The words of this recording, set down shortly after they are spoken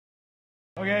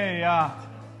Okay,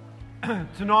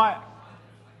 tonight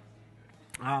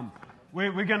we're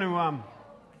going to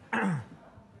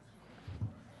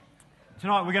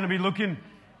tonight we're going to be looking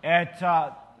at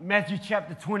Matthew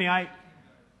chapter 28,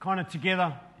 kind of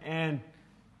together, and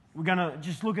we're going to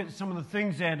just look at some of the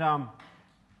things that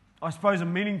I suppose are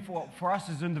meaningful for us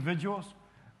as individuals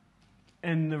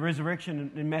in the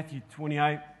resurrection in Matthew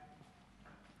 28,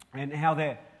 and how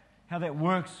that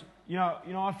works. You know,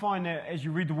 I find that as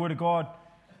you read the Word of God,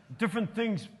 different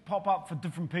things pop up for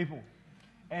different people.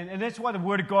 And that's why the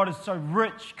Word of God is so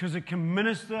rich, because it can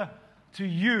minister to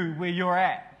you where you're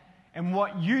at. And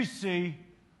what you see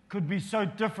could be so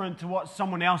different to what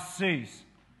someone else sees.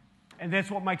 And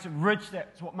that's what makes it rich,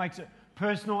 that's what makes it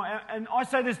personal. And I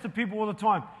say this to people all the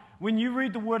time. When you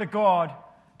read the Word of God,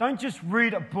 don't just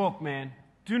read a book, man.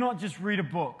 Do not just read a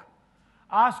book.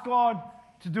 Ask God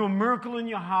to do a miracle in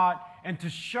your heart and to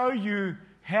show you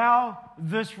how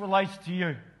this relates to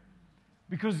you.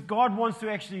 Because God wants to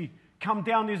actually come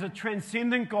down. There's a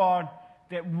transcendent God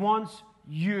that wants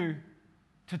you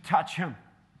to touch Him.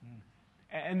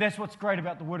 And that's what's great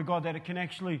about the Word of God, that it can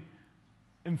actually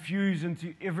infuse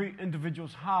into every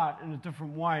individual's heart in a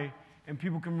different way. And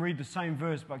people can read the same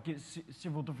verse but get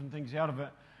several different things out of it.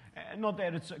 And not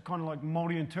that it's kind of like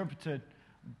multi-interpreted,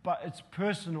 but it's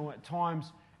personal at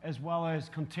times as well as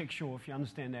contextual, if you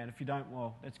understand that. If you don't,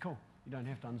 well, that's cool. You don't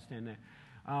have to understand that.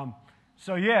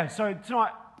 So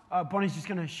tonight, Bonnie's just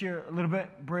going to share a little bit,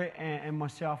 Brett and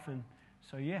myself, and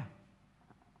so yeah.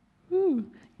 Ooh,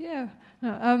 yeah.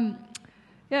 No,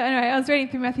 anyway, I was reading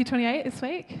through Matthew 28 this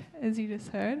week, as you just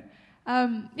heard.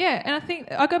 And I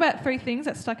think I'll go about three things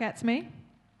that stuck out to me.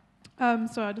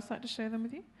 So I'd just like to share them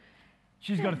with you.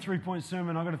 She's got a 3-point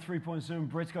sermon, I've got a 3-point sermon,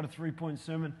 Brett's got a 3-point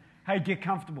sermon. Hey, get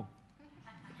comfortable.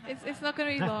 It's not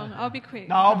going to be long. I'll be quick.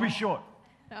 No, I'll be short.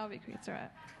 No, I'll be quick. It's all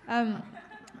right.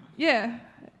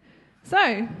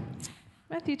 So,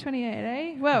 Matthew 28,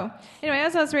 eh? Well, anyway,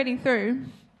 as I was reading through,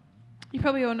 you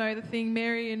probably all know the thing,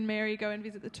 Mary go and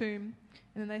visit the tomb,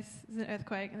 and then there's an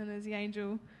earthquake, and then there's the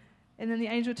angel, and then the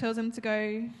angel tells them to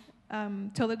go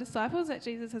tell the disciples that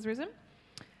Jesus has risen.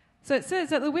 So it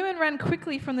says that the women ran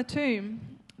quickly from the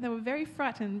tomb. They were very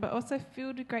frightened, but also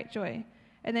filled with great joy,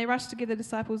 and they rushed to give the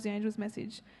disciples the angel's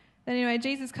message. Then anyway,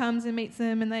 Jesus comes and meets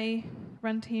them, and they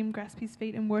run to him, grasp his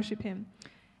feet, and worship him.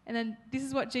 And then this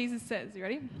is what Jesus says. You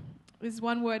ready? There's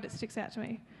one word that sticks out to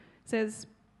me. It says,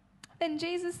 "Then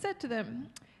Jesus said to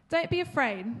them, 'Don't be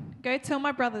afraid. Go tell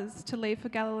my brothers to leave for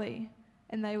Galilee,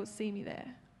 and they will see me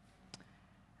there.'"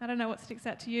 I don't know what sticks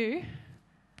out to you.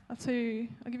 I'll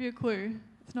give you a clue.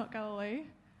 It's not Galilee,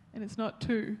 and it's not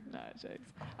two. No, jokes.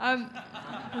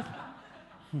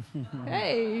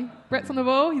 Hey, Brett's on the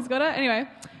ball. He's got it. Anyway,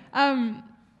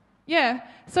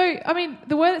 So, I mean,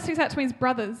 the word that sticks out to me is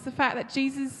brothers. The fact that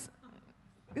Jesus...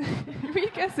 Were you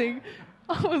guessing?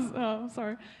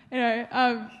 Sorry. Anyway,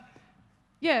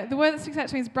 the word that sticks out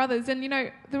to me is brothers. And,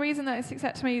 the reason that it sticks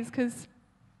out to me is because,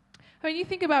 you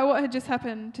think about what had just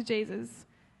happened to Jesus.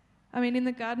 In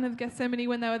the Garden of Gethsemane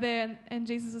when they were there and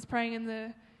Jesus was praying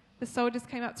and the soldiers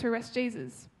came up to arrest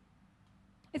Jesus.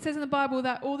 It says in the Bible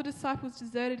that all the disciples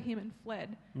deserted him and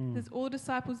fled. All the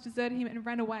disciples deserted him and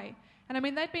ran away. And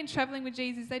they'd been traveling with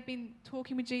Jesus. They'd been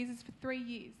talking with Jesus for 3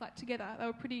 years, together. They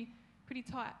were pretty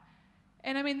tight.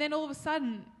 And then all of a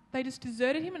sudden, they just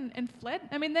deserted him and fled.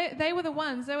 They were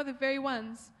the very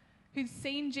ones who'd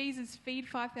seen Jesus feed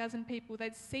 5,000 people.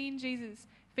 They'd seen Jesus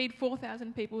feed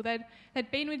 4,000 people.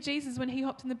 They'd been with Jesus when he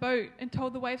hopped in the boat and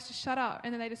told the waves to shut up,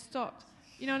 and then they just stopped.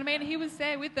 You know what I mean? He was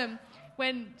there with them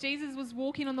when Jesus was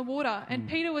walking on the water, and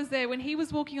Peter was there when he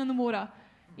was walking on the water.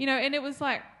 And it was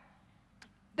like,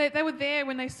 they were there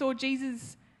when they saw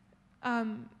Jesus,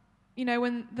 when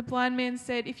the blind man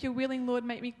said, "If you're willing, Lord,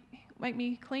 make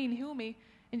me clean, heal me."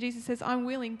 And Jesus says, "I'm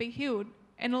willing, be healed."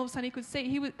 And all of a sudden he could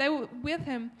see. They were with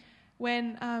him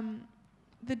when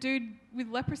the dude with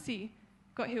leprosy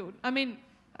got healed. I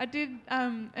did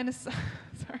an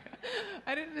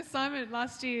assignment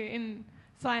last year in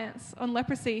science on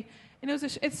leprosy. And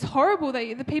it's horrible.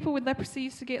 The people with leprosy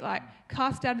used to get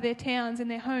cast out of their towns and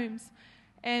their homes.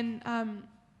 And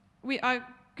I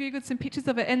googled some pictures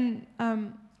of it, and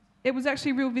it was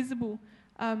actually real visible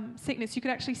sickness. You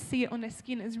could actually see it on their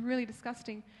skin. It was really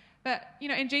disgusting. But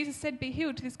and Jesus said, "Be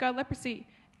healed," to this guy with leprosy.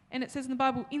 And it says in the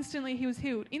Bible, instantly he was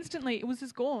healed. Instantly, it was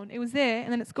just gone. It was there,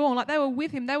 and then it's gone. They were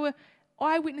with him. They were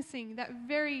eyewitnessing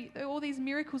all these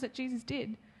miracles that Jesus did.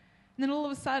 And then all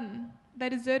of a sudden, they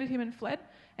deserted him and fled.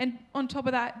 And on top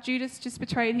of that, Judas just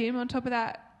betrayed him. On top of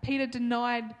that, Peter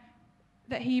denied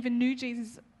that he even knew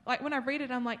Jesus. When I read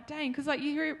it, I'm like, dang, because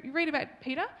you read about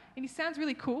Peter, and he sounds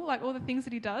really cool, all the things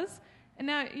that he does. And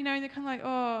now, you know, they're kind of like,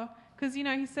 oh, because, you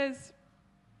know, he says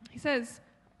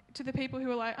to the people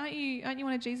who are like, aren't you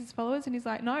one of Jesus' followers? And he's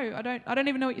like, no, I don't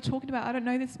even know what you're talking about. I don't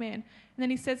know this man. And then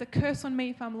he says, a curse on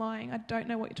me if I'm lying. I don't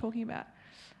know what you're talking about.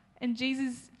 And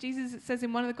Jesus, it says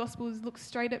in one of the Gospels, looks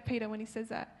straight at Peter when he says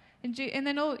that. And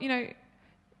then all, you know,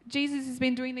 Jesus has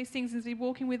been doing these things as he's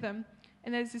walking with them.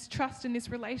 And there's this trust and this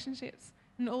relationships.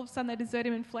 And all of a sudden they desert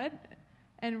him and fled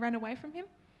and ran away from him.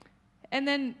 And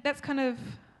then that's kind of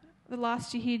the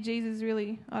last you hear Jesus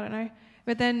really, I don't know.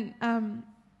 But then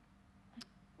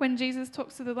when Jesus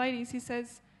talks to the ladies, he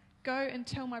says, go and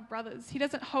tell my brothers. He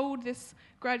doesn't hold this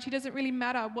grudge. He doesn't really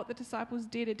matter what the disciples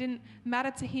did. It didn't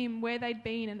matter to him where they'd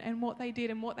been and what they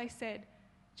did and what they said.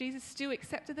 Jesus still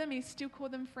accepted them. He still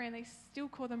called them friend. They still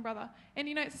call them brother. And,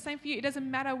 you know, it's the same for you. It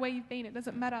doesn't matter where you've been. It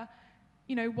doesn't matter,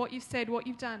 you know, what you've said, what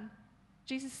you've done.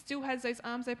 Jesus still has those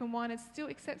arms open wide and still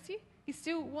accepts you. He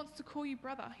still wants to call you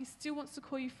brother. He still wants to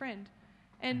call you friend.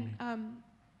 And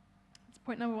that's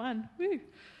point number 1. Woo.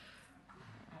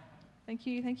 Thank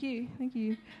you.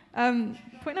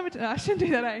 Point number 2. I shouldn't do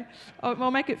that, eh?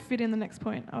 I'll make it fit in the next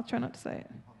point. I'll try not to say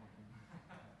it.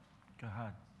 Go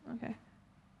hard. Okay.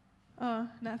 Oh,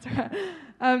 no, it's all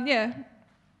right. Yeah.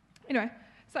 Anyway,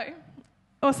 so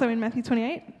also in Matthew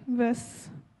 28, verse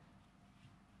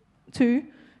 2,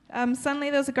 suddenly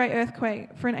there was a great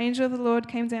earthquake, for an angel of the Lord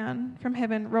came down from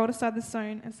heaven, rolled aside the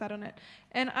stone, and sat on it.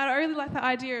 And I really like the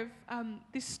idea of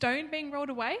this stone being rolled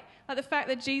away, like the fact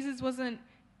that Jesus wasn't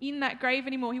in that grave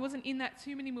anymore. He wasn't in that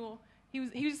tomb anymore.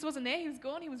 He just wasn't there. He was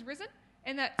gone. He was risen.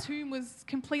 And that tomb was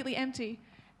completely empty.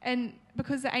 And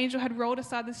because the angel had rolled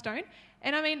aside the stone.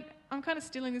 And I mean, I'm kind of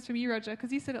stealing this from you, Roger,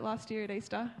 because you said it last year at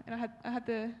Easter. And I had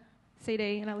the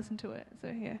CD and I listened to it. So,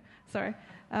 yeah, sorry.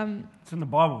 It's in the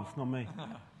Bible. It's not me.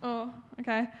 Oh,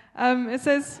 okay. It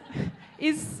says,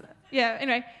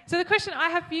 anyway. So the question I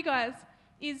have for you guys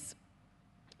is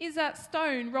that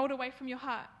stone rolled away from your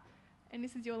heart? And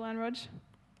this is your line, Rog.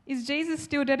 Is Jesus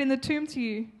still dead in the tomb to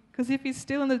you? Because if he's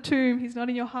still in the tomb, he's not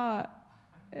in your heart.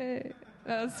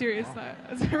 That's serious, though.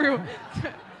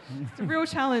 It's a real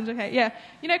challenge. Okay, yeah.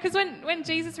 You know, because when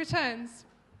Jesus returns,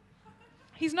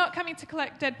 he's not coming to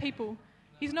collect dead people.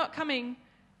 He's not coming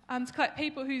to collect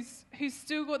people who's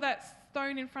still got that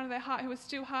stone in front of their heart, who are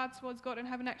still hard towards God and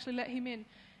haven't actually let him in.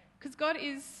 Because God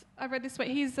is, I read this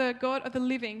way, he's the God of the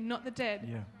living, not the dead.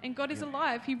 Yeah. And God is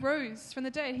alive. He rose from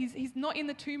the dead. He's not in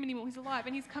the tomb anymore. He's alive.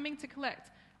 And he's coming to collect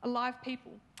alive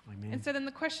people. Amen. And so then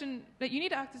the question that you need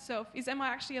to ask yourself is, am I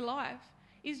actually alive?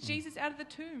 Is Jesus out of the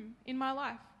tomb in my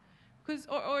life?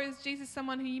 Or is Jesus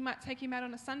someone who you might take him out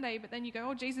on a Sunday, but then you go,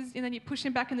 oh, Jesus, and then you push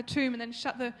him back in the tomb and then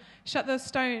shut the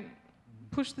stone,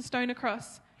 push the stone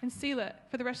across and seal it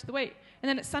for the rest of the week. And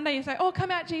then at Sunday you say, oh,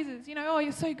 come out, Jesus. You know, oh,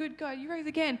 you're so good, God. You rose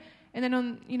again. And then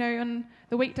on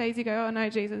the weekdays you go, oh, no,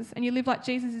 Jesus. And you live like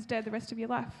Jesus is dead the rest of your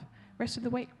life, rest of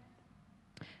the week.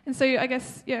 And so I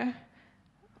guess, yeah,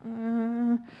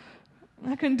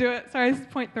 I couldn't do it. Sorry, this is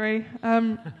point 3.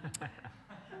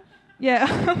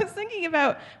 Yeah, I was thinking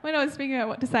about, when I was speaking about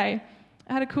what to say,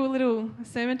 I had a cool little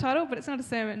sermon title, but it's not a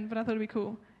sermon, but I thought it'd be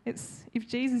cool. It's, If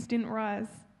Jesus Didn't Rise.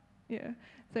 Yeah.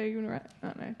 So you want to write, I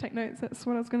don't know, take notes, that's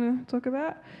what I was going to talk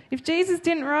about. If Jesus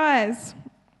didn't rise.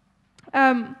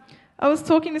 I was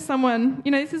talking to someone,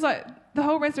 you know, this is like the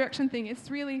whole resurrection thing. It's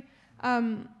really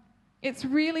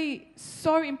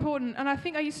so important. And I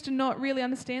think I used to not really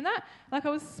understand that. Like I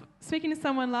was speaking to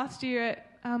someone last year at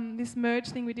this merge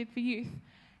thing we did for youth.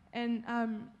 And I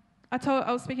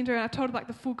was speaking to her and I told her like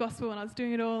the full gospel and I was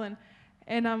doing it all. And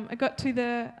I got to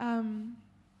the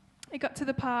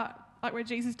part like where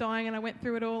Jesus dying, and I went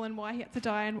through it all and why he had to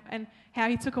die and how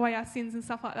he took away our sins and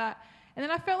stuff like that. And then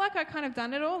I felt like I kind of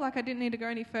done it all, like I didn't need to go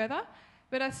any further,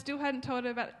 but I still hadn't told her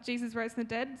about Jesus rose from the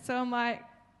dead. So I'm like,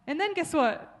 and then guess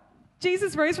what?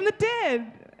 Jesus rose from the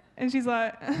dead. And she's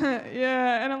like,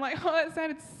 yeah. And I'm like, oh, that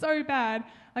sounded so bad.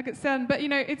 Like it sounded, but you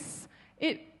know,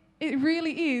 it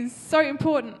really is so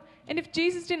important. And if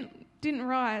Jesus didn't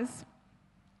rise,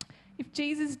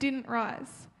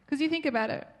 because you think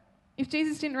about it, if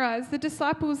Jesus didn't rise, the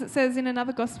disciples, it says in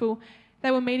another gospel, they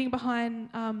were meeting behind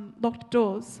locked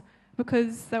doors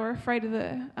because they were afraid of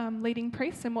the leading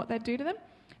priests and what they'd do to them.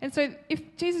 And so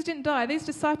if Jesus didn't die, these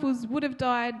disciples would have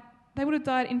died. They would have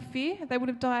died in fear. They would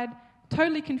have died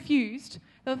totally confused.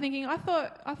 They were thinking, I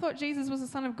thought Jesus was the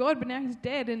Son of God, but now he's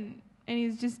dead and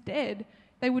he's just dead.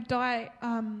 They would die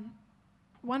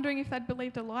wondering if they'd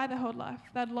believed a lie their whole life.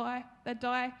 They'd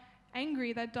die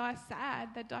angry. They'd die sad.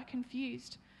 They'd die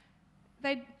confused.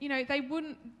 They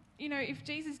wouldn't, if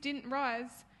Jesus didn't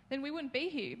rise, then we wouldn't be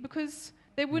here because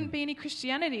there wouldn't be any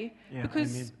Christianity. Yeah,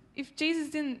 because amen. If Jesus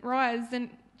didn't rise,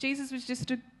 then Jesus was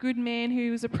just a good man who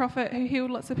was a prophet who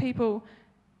healed lots of people,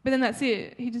 but then that's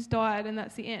it. He just died and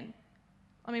that's the end.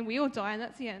 I mean, we all die and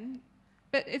that's the end.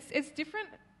 But it's different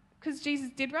because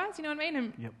Jesus did rise, you know what I mean?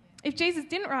 And if Jesus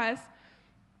didn't rise,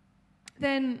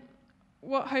 then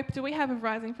what hope do we have of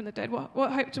rising from the dead?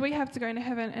 What hope do we have to go into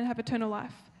heaven and have eternal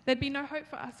life? There'd be no hope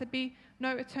for us. There'd be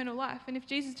no eternal life. And if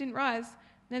Jesus didn't rise,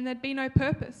 then there'd be no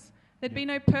purpose. There'd be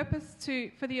no purpose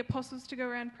for the apostles to go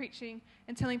around preaching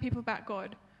and telling people about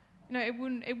God. You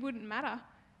know, it wouldn't matter.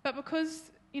 But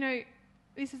because, you know,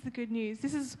 this is the good news.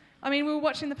 We were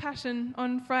watching The Passion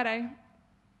on Friday,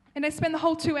 and they spend the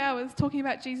whole 2 hours talking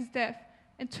about Jesus' death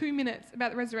and 2 minutes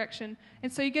about the resurrection.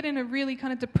 And so you get in a really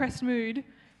kind of depressed mood, and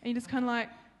you're just kind of like,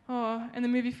 oh, and the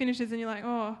movie finishes and you're like,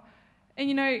 oh. And,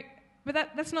 you know, but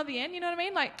that's not the end, you know what I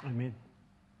mean? Like, Amen.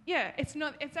 Yeah, it's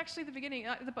not. It's actually the beginning.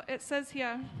 It says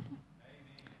here,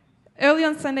 early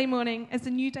on Sunday morning, as the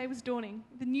new day was dawning,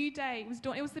 the new day was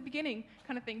dawning. It was the beginning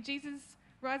kind of thing. Jesus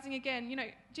rising again. You know,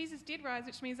 Jesus did rise,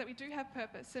 which means that we do have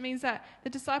purpose. It means that the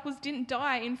disciples didn't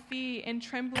die in fear and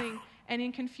trembling and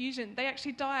in confusion. They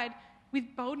actually died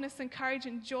with boldness and courage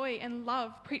and joy and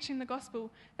love, preaching the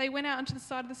gospel. They went out onto the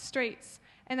side of the streets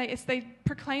and they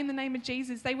proclaimed the name of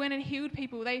Jesus. They went and healed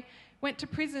people. They went to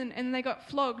prison and they got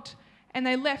flogged, and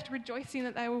they left rejoicing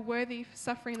that they were worthy for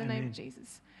suffering in the name of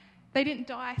Jesus. They didn't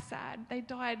die sad. They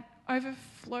died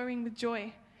overflowing with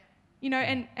joy. You know,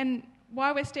 and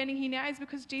why we're standing here now is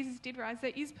because Jesus did rise.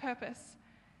 There is purpose.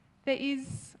 There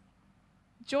is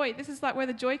joy. This is like where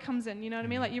the joy comes in, you know what I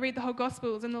mean? Like you read the whole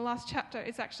Gospels, and the last chapter,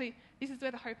 it's actually, this is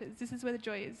where the hope is. This is where the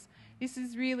joy is. This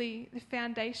is really the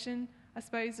foundation, I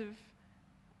suppose,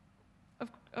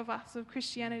 of us, of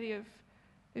Christianity, of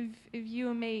you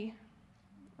and me.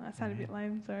 Oh, that sounded a bit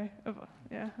lame, sorry. I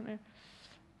know.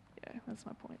 Yeah, that's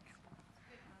my point.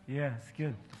 Yeah, it's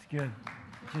good. It's good.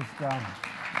 Just,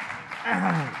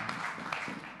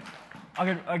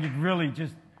 I could really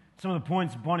just, some of the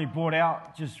points Bonnie brought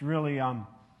out just really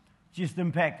just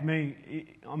impact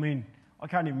me. I mean, I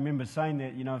can't even remember saying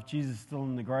that, you know, if Jesus is still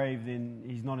in the grave, then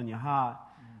he's not in your heart.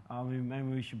 I mean, maybe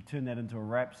we should turn that into a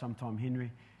rap sometime,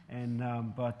 Henry. And,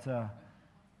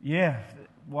 yeah,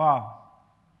 wow,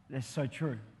 that's so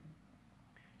true.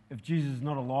 If Jesus is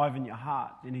not alive in your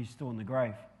heart, then he's still in the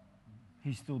grave.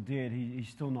 He's still dead. He's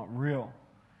still not real.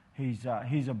 He's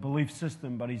a belief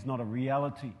system, but he's not a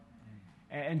reality.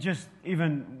 And just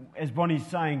even as Bonnie's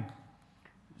saying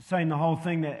the whole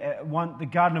thing, that at the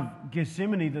Garden of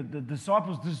Gethsemane, the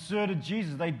disciples deserted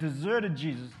Jesus. They deserted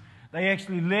Jesus. They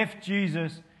actually left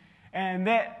Jesus, and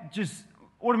that just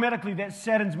automatically that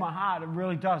saddens my heart. It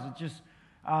really does. It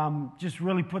just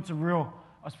really puts a real,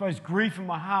 I suppose, grief in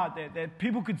my heart that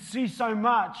people could see so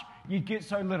much, you'd get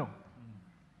so little.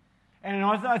 And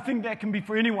I think that can be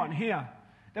for anyone here,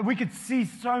 that we could see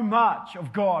so much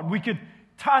of God. We could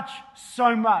touch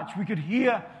so much. We could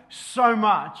hear so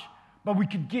much, but we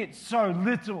could get so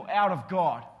little out of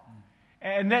God.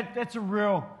 And that's a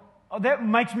real, that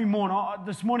makes me mourn.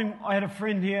 This morning I had a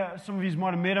friend here, some of you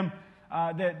might have met him,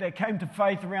 that came to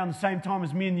faith around the same time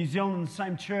as me in New Zealand in the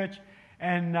same church.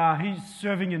 And he's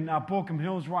serving in Borkham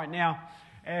Hills right now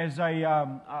as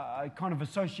a kind of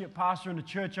associate pastor in a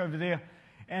church over there.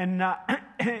 And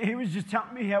he was just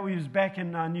telling me how he was back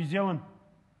in New Zealand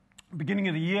beginning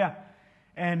of the year.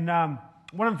 And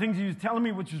one of the things he was telling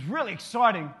me, which was really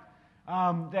exciting,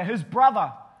 that his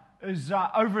brother is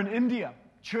over in India,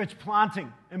 church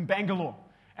planting in Bangalore.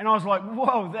 And I was like,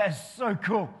 whoa, that's so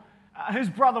cool. His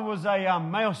brother was a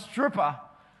male stripper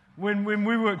when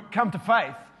we were come to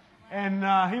faith. And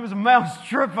he was a male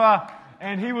stripper,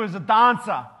 and he was a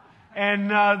dancer. And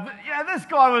this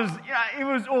guy was, he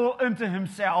was all into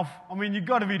himself. I mean, you've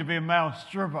got to be a male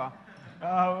stripper.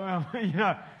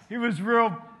 He was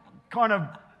real kind of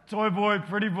toy boy,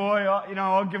 pretty boy.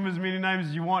 I'll give him as many names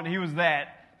as you want. He was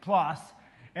that, plus.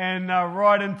 And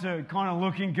right into kind of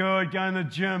looking good, going to the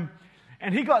gym.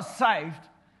 And he got saved,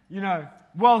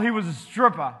 while he was a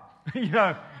stripper,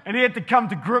 and he had to come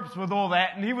to grips with all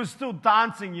that. And he was still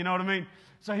dancing, you know what I mean?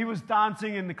 So he was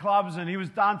dancing in the clubs, and he was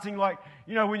dancing like,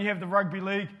 when you have the rugby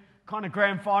league kind of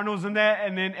grand finals and that,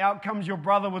 and then out comes your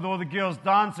brother with all the girls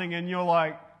dancing, and you're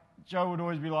like, Joe would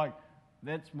always be like,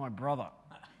 that's my brother.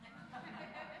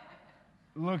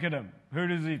 Look at him. Who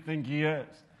does he think he is?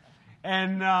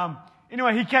 And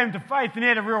anyway, he came to faith, and he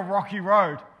had a real rocky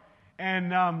road.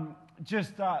 And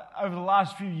just over the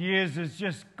last few years has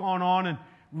just gone on and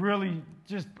really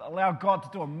just allowed God to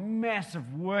do a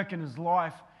massive work in his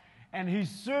life. And he's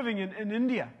serving in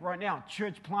India right now,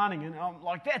 church planting. And I'm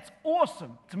like, that's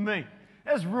awesome to me.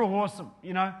 That's real awesome,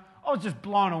 I was just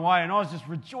blown away, and I was just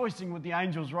rejoicing with the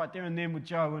angels right there and then with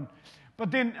Joe. But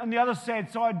then on the other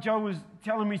sad side, Joe was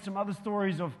telling me some other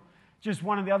stories of just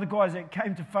one of the other guys that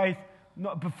came to faith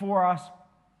before us,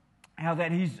 how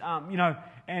that he's,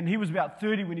 and he was about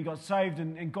 30 when he got saved,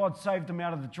 and God saved him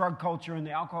out of the drug culture and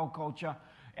the alcohol culture,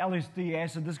 LSD,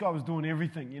 acid. This guy was doing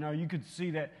everything. You could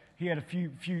see that he had a few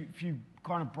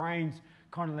kind of brains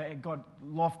kind of that got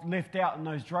left out in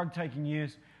those drug-taking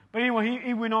years. But anyway,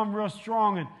 he went on real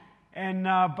strong,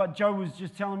 but Joe was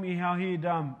just telling me how he'd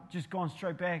just gone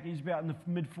straight back. He's about in the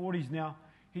mid-40s now.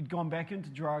 He'd gone back into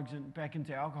drugs and back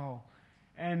into alcohol.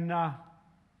 And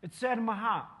it saddened my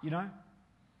heart,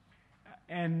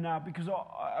 And because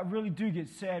I really do get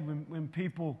sad when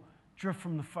people drift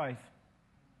from the faith.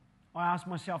 I ask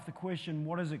myself the question,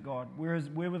 what is it, God? Where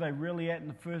were they really at in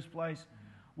the first place?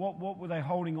 What were they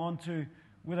holding on to?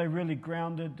 Were they really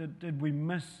grounded? Did we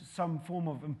miss some form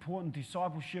of important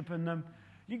discipleship in them?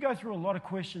 You go through a lot of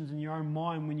questions in your own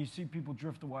mind when you see people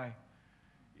drift away.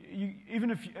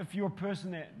 Even if you're a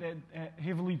person that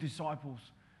heavily disciples,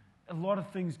 a lot of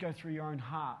things go through your own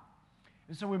heart.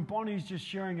 And so when Bonnie's just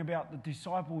sharing about the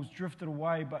disciples drifted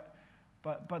away,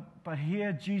 but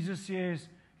here Jesus says,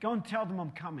 go and tell them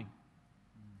I'm coming.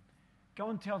 Go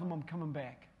and tell them I'm coming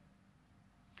back.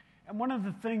 And one of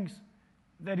the things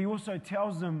that he also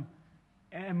tells them,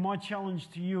 and my challenge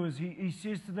to you is he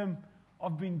says to them,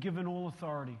 I've been given all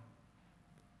authority.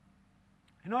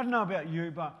 And I don't know about you,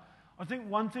 but I think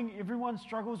one thing everyone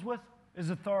struggles with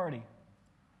is authority.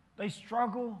 They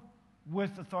struggle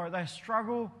with authority. They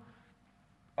struggle.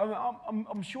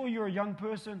 I'm sure you're a young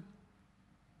person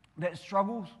that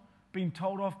struggles being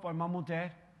told off by mum or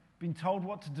dad, being told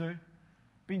what to do,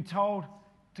 being told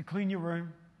to clean your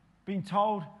room, being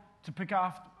told to pick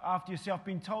after yourself,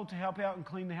 being told to help out and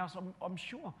clean the house. I'm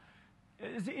sure.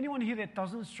 Is there anyone here that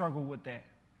doesn't struggle with that?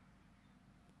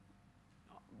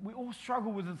 We all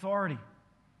struggle with authority.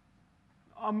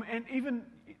 And even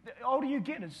the older you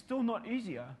get, it's still not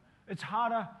easier. It's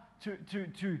harder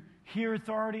to hear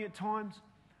authority at times.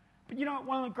 But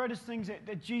one of the greatest things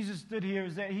that Jesus did here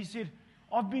is that he said,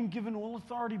 I've been given all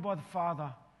authority by the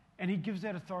Father, and he gives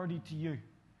that authority to you.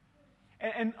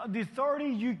 And the authority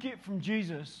you get from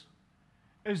Jesus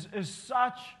is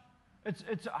such,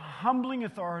 it's a humbling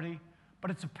authority, but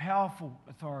it's a powerful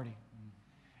authority.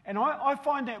 And I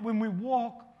find that when we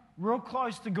walk real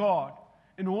close to God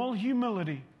in all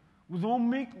humility, with all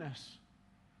meekness,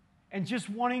 and just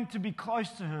wanting to be close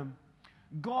to him,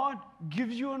 God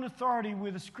gives you an authority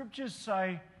where the scriptures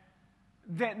say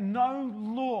that no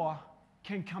law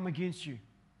can come against you.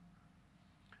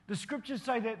 The scriptures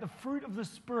say that the fruit of the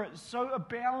Spirit so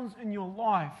abounds in your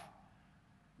life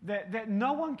that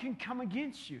no one can come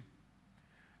against you.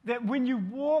 That when you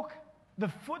walk the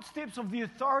footsteps of the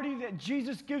authority that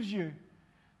Jesus gives you,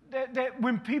 that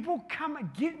when people come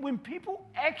against, when people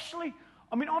actually,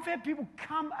 I've had people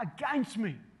come against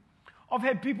me. I've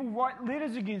had people write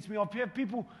letters against me. I've had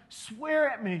people swear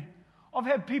at me. I've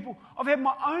had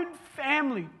my own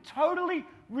family totally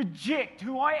reject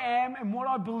who I am and what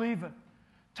I believe in.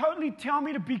 Totally tell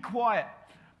me to be quiet.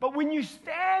 But when you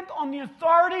stand on the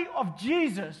authority of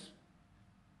Jesus,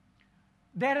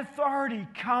 that authority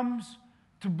comes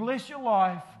to bless your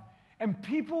life, and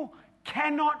people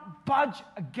cannot budge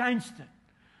against it.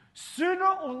 Sooner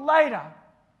or later,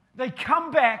 they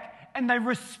come back and they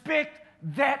respect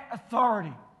that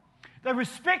authority. They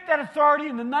respect that authority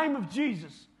in the name of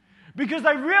Jesus because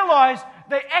they realize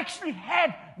they actually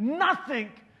had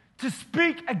nothing to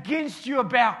speak against you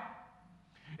about.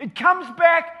 It comes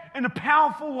back in a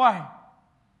powerful way.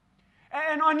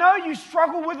 And I know you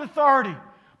struggle with authority,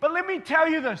 but let me tell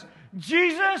you this.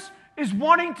 Jesus is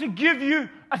wanting to give you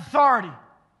authority.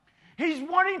 He's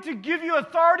wanting to give you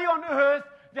authority on earth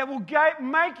that will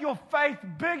make your faith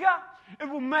bigger. It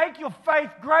will make your faith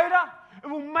greater. It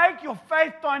will make your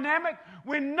faith dynamic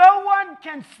when no one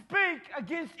can speak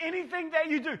against anything that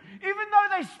you do. Even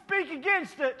though they speak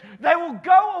against it, they will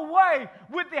go away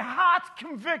with their hearts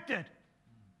convicted.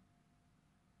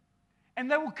 And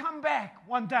they will come back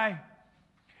one day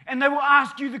and they will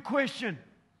ask you the question,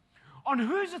 on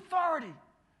whose authority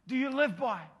do you live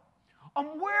by?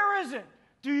 On where is it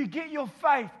do you get your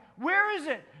faith? Where is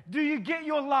it do you get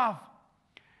your love?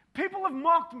 People have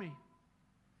mocked me,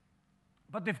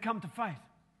 but they've come to faith.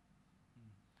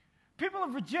 People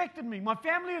have rejected me. My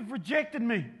family have rejected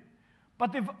me,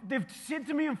 but they've said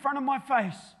to me in front of my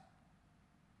face,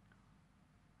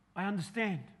 I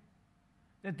understand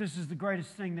that this is the greatest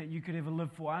thing that you could ever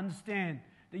live for. I understand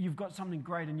that you've got something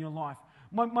great in your life.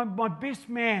 My best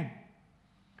man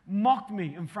mocked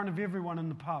me in front of everyone in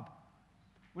the pub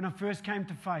when I first came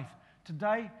to faith.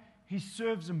 Today, he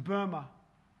serves in Burma,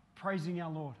 praising our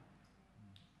Lord.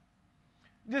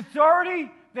 The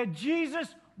authority that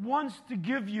Jesus wants to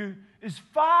give you is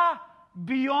far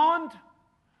beyond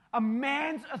a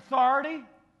man's authority.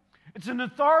 It's an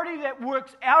authority that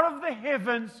works out of the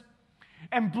heavens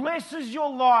and blesses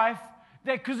your life,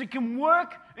 because it can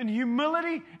work in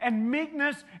humility and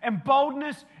meekness and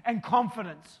boldness and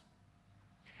confidence.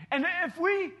 And if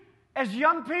we, as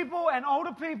young people and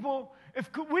older people, if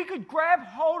we could grab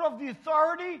hold of the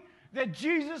authority that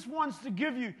Jesus wants to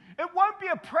give you, it won't be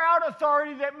a proud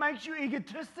authority that makes you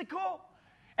egotistical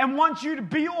and wants you to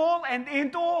be all and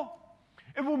end all.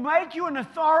 It will make you an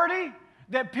authority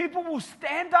that people will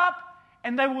stand up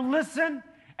and they will listen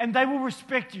and they will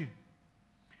respect you.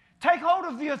 Take hold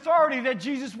of the authority that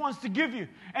Jesus wants to give you.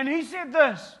 And he said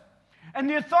this, "And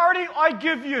the authority I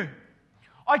give you,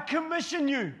 I commission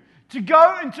you to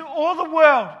go into all the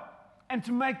world and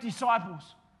to make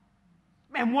disciples."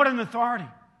 Man, what an authority.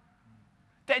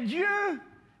 That you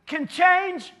can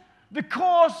change the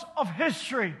course of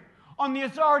history on the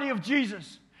authority of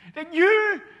Jesus. That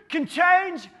you can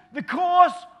change the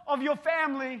course of your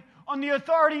family on the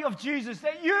authority of Jesus.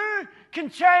 That you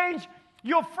can change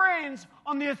your friends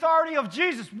on the authority of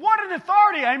Jesus. What an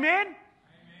authority, amen? Amen.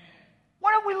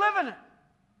 Why don't we live in it?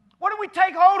 Why don't we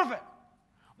take hold of it?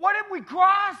 Why don't we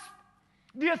grasp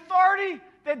the authority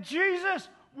that Jesus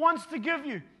wants to give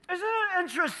you? Isn't it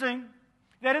interesting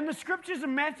that in the scriptures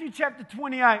in Matthew chapter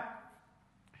 28,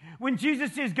 when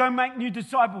Jesus says, "Go make new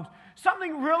disciples,"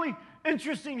 something really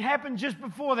interesting happened just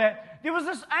before that. There was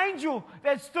this angel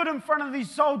that stood in front of these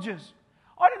soldiers.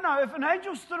 I don't know, if an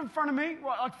angel stood in front of me,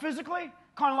 like physically,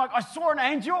 kind of like I saw an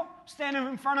angel standing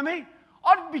in front of me,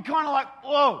 I'd be kind of like,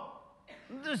 whoa,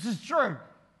 this is true.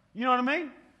 You know what I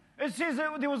mean? It says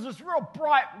that there was this real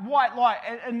bright white light,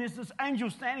 and there's this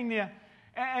angel standing there,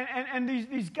 and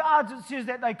these guards, it says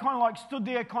that they kind of like stood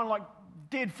there, kind of like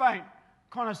dead faint,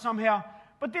 kind of somehow.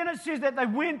 But then it says that they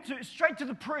went straight to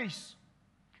the priest.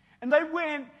 And they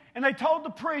went and they told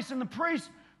the priest, and the priest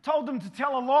told them to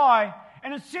tell a lie.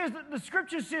 And it says that the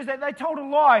scripture says that they told a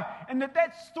lie, and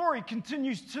that story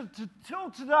continues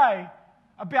till today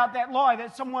about that lie,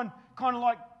 that someone kind of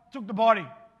like took the body.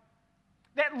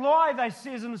 That lie, they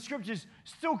says in the scriptures,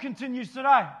 still continues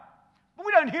today. But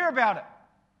we don't hear about it.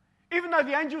 Even though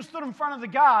the angel stood in front of the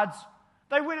guards,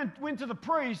 they went to the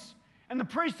priest, and the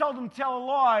priest told them to tell a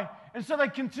lie, and so they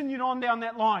continued on down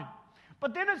that line.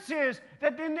 But then it says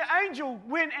that then the angel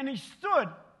went and he stood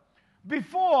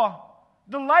before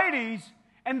the ladies,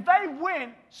 and they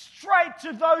went straight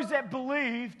to those that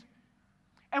believed.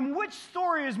 And which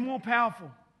story is more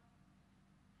powerful?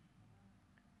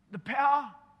 The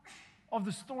power of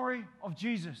the story of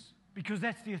Jesus, because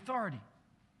that's the authority.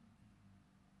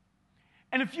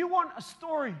 And if you want a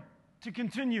story to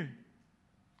continue,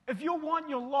 if you want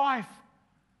your life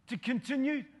to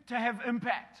continue to have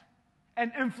impact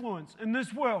and influence in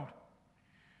this world,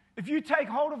 if you take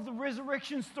hold of the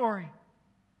resurrection story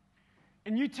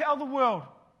and you tell the world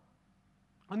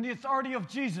on the authority of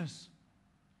Jesus,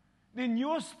 then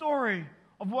your story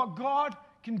of what God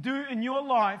can do in your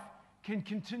life can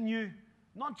continue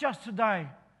not just today,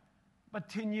 but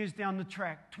 10 years down the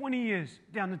track, 20 years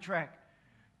down the track.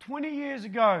 20 years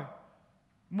ago,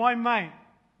 my mate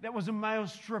that was a male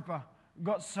stripper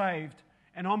got saved,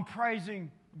 and I'm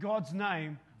praising God's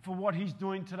name for what he's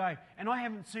doing today. And I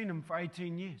haven't seen him for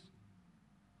 18 years.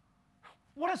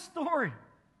 What a story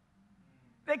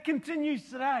that continues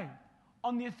today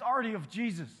on the authority of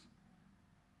Jesus.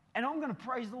 And I'm going to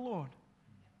praise the Lord.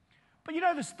 But you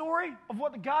know the story of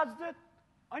what the guards did?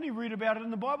 I only read about it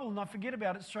in the Bible and I forget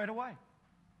about it straight away.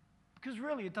 Because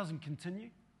really it doesn't continue.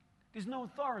 There's no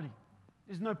authority.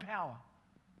 There's no power.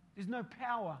 There's no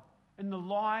power in the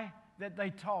lie that they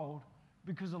told,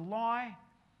 because a lie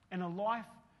and a life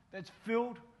that's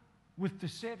filled with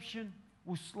deception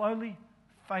will slowly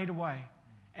fade away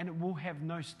and it will have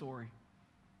no story.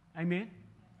 Amen?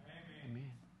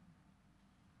 Amen.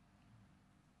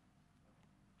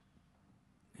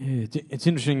 Yeah, it's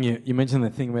interesting you mentioned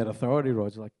that thing about authority,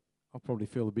 Roger. Like, I probably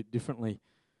feel a bit differently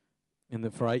in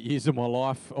that for 8 years of my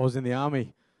life I was in the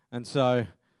army, and so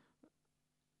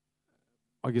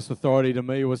I guess authority to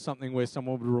me was something where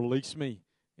someone would release me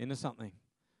into something.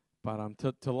 But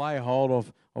to lay hold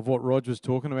of what Rog was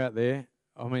talking about there,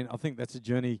 I mean, I think that's a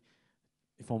journey,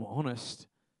 if I'm honest,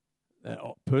 that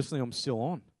personally I'm still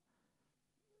on.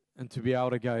 And to be able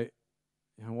to go,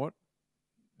 you know what,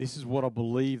 this is what I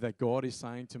believe that God is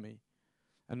saying to me,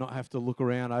 and not have to look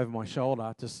around over my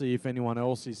shoulder to see if anyone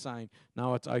else is saying,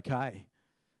 no, it's okay.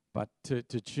 But to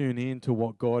tune in to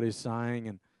what God is saying,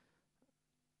 and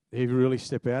He really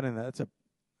step out in that.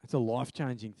 That's a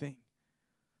life-changing thing.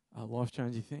 A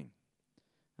life-changing thing.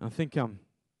 And I think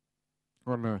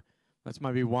I don't know. That's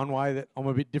maybe one way that I'm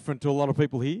a bit different to a lot of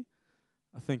people here.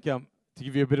 I think to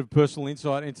give you a bit of personal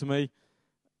insight into me,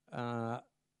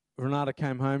 Renata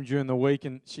came home during the week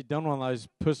and she'd done one of those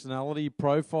personality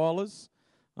profilers.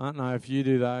 I don't know if you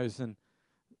do those. And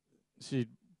she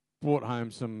brought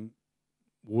home some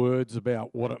words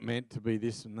about what it meant to be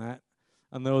this and that.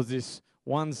 And there was this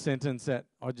one sentence that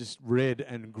I just read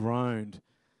and groaned.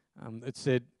 It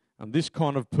said, this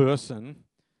kind of person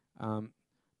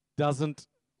doesn't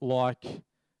like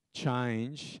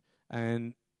change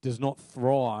and does not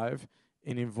thrive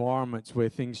in environments where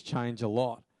things change a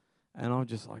lot. And I'm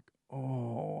just like,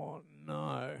 oh,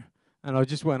 no. And I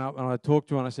just went up and I talked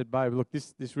to her and I said, babe, look,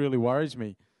 this really worries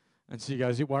me. And she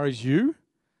goes, it worries you?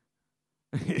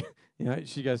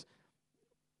 She goes,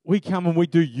 we come and we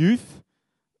do youth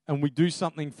and we do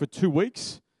something for 2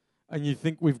 weeks and you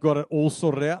think we've got it all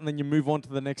sorted out and then you move on to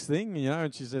the next thing,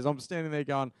 and she says, I'm standing there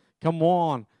going, come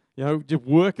on, just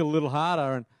work a little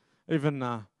harder. And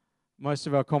even most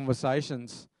of our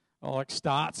conversations, I like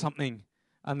start something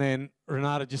and then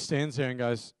Renata just stands there and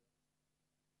goes,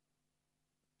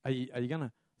 are you going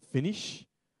to finish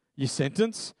your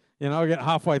sentence? I get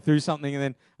halfway through something and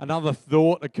then another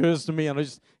thought occurs to me and I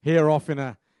just head off in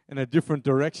a different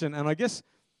direction. And I guess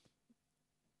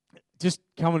just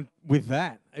coming with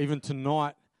that, even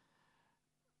tonight,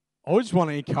 I just want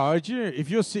to encourage you. If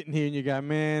you're sitting here and you go,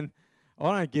 man,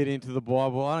 I don't get into the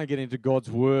Bible, I don't get into God's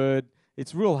Word,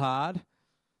 it's real hard.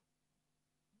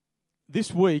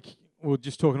 This week, we're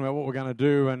just talking about what we're going to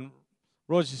do, and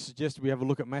Roger suggested we have a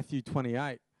look at Matthew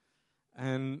 28.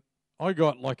 And I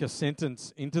got like a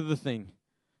sentence into the thing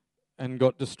and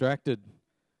got distracted.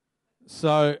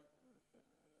 So,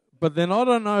 but then I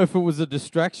don't know if it was a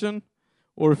distraction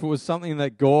or if it was something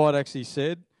that God actually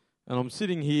said. And I'm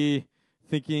sitting here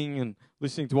thinking and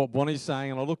listening to what Bonnie's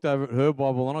saying, and I looked over at her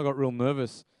Bible and I got real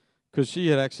nervous because she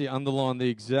had actually underlined the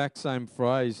exact same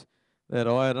phrase that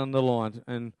I had underlined.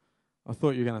 And I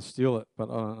thought you were going to steal it, but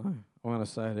I don't know. I'm going to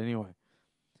say it anyway.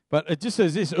 But it just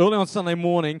says this, early on Sunday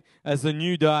morning, as the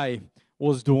new day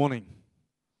was dawning.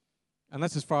 And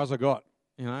that's as far as I got,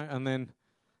 and then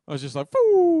I was just like,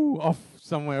 whoo, off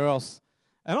somewhere else.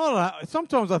 And I don't know,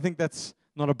 sometimes I think that's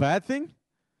not a bad thing.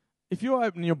 If you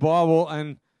open your Bible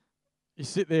and you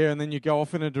sit there and then you go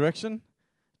off in a direction,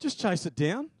 just chase it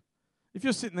down. If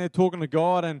you're sitting there talking to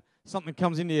God and something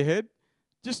comes into your head,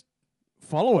 just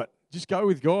follow it. Just go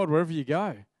with God wherever you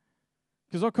go.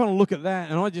 Because I kind of look at that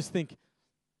and I just think,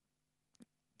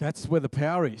 that's where the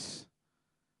power is.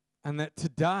 And that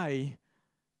today,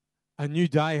 a new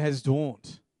day has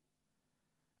dawned.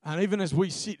 And even as we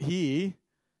sit here,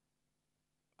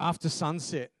 after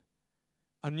sunset,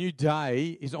 a new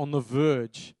day is on the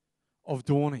verge of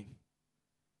dawning.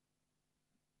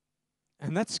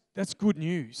 And that's good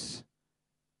news.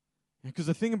 Because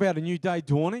the thing about a new day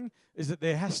dawning is that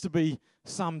there has to be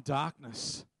some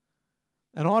darkness.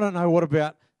 And I don't know what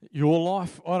about your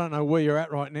life. I don't know where you're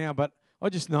at right now, but I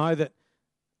just know that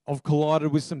I've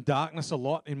collided with some darkness a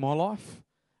lot in my life,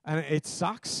 and it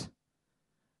sucks.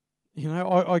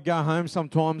 I go home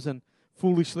sometimes, and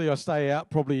foolishly I stay out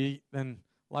probably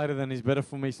later than is better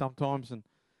for me sometimes, and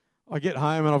I get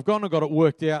home, and I've got it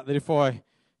worked out that if I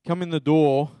come in the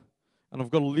door, and I've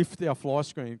got to lift our fly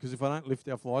screen, because if I don't lift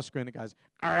our fly screen, it goes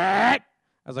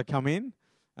as I come in,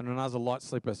 and Rena's a light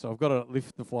sleeper, so I've got to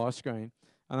lift the fly screen,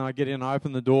 and then I get in and I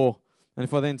open the door, and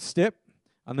if I then step,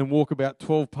 and then walk about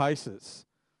 12 paces,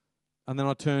 and then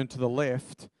I turn to the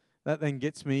left, that then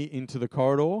gets me into the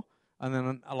corridor, and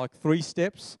then like 3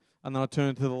 steps, and then I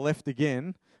turn to the left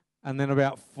again, and then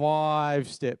about 5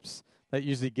 steps, that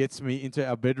usually gets me into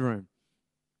our bedroom.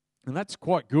 And that's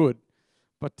quite good.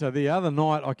 But the other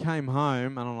night I came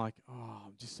home, and I'm like, oh,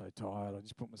 I'm just so tired. I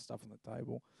just put my stuff on the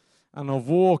table. And I've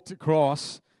walked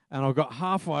across, and I've got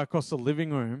halfway across the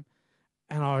living room,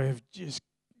 and I have just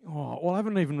I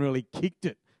haven't even really kicked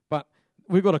it, but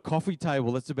we've got a coffee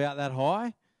table that's about that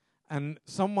high, and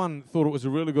someone thought it was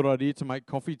a really good idea to make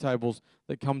coffee tables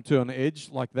that come to an edge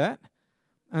like that.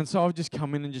 And so I've just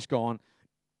come in and just gone,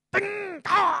 ding,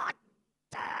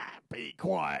 be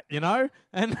quiet,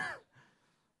 And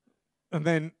and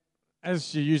then, as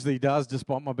she usually does,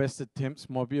 despite my best attempts,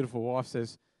 my beautiful wife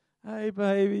says, hey,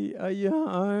 baby, are you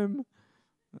home?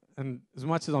 And as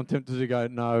much as I'm tempted to go,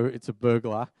 no, it's a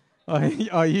burglar,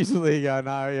 I usually go,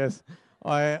 no, yes,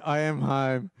 I am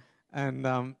home,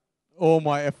 and all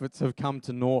my efforts have come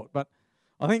to naught. But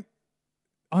I think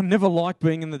I never liked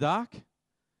being in the dark.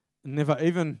 Never,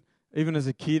 even as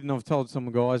a kid, and I've told some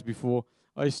guys before,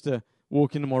 I used to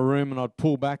walk into my room and I'd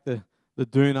pull back the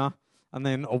doona, and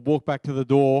then I'd walk back to the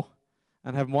door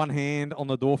and have one hand on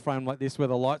the door frame like this where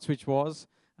the light switch was,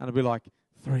 And it'll be like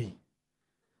 3,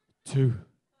 2,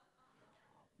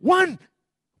 1,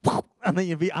 and then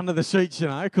you'll be under the sheets,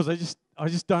 because I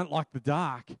just don't like the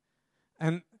dark.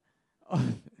 And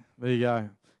there you go.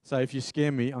 So if you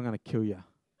scare me, I'm going to kill you.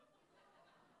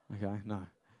 Okay, no.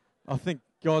 I think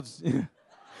God's...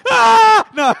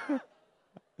 No!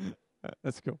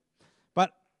 That's cool.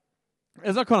 But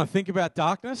as I kind of think about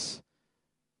darkness,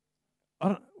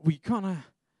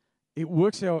 it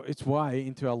works its way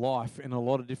into our life in a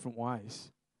lot of different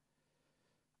ways.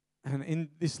 And in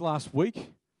this last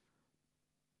week,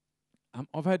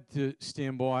 I've had to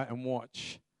stand by and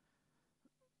watch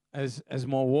as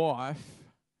my wife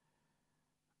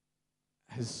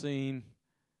has seen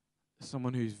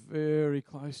someone who's very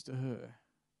close to her,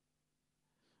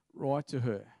 right to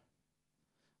her.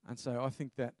 And so I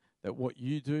think that what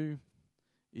you do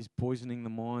is poisoning the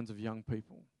minds of young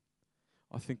people.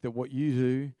 I think that what you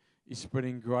do is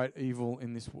spreading great evil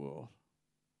in this world.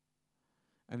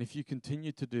 And if you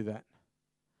continue to do that,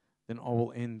 then I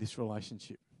will end this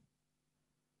relationship.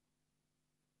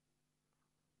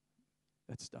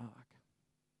 That's dark.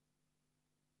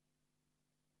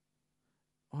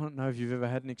 I don't know if you've ever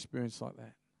had an experience like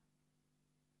that.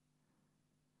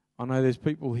 I know there's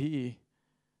people here,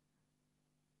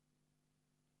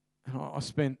 and I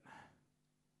spent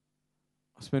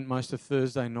most of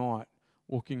Thursday night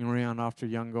walking around after a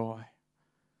young guy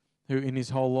who in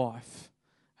his whole life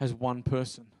has one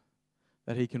person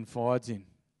that he confides in.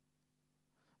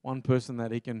 One person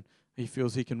that he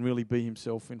feels he can really be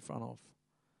himself in front of.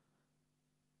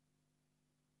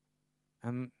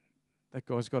 And that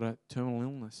guy's got a terminal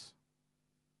illness.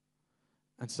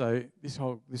 And so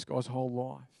this guy's whole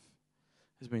life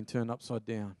has been turned upside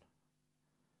down.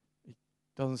 He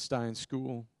doesn't stay in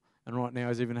school, and right now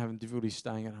he's even having difficulty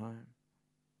staying at home.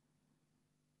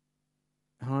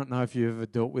 I don't know if you've ever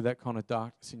dealt with that kind of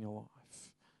darkness in your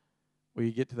life, where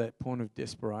you get to that point of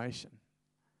desperation,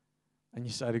 and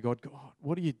you say to God, God,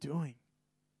 what are you doing?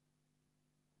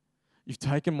 You've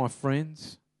taken my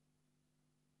friends.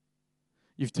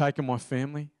 You've taken my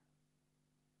family.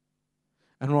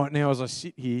 And right now as I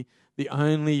sit here, the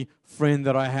only friend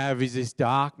that I have is this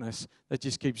darkness that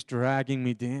just keeps dragging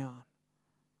me down.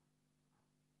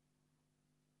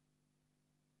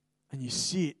 And you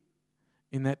sit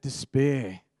in that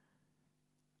despair.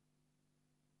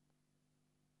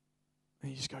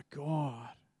 And you just go, God,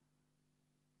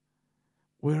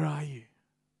 where are you?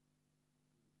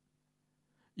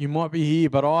 You might be here,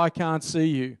 but I can't see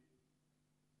you.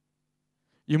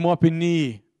 You might be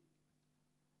near,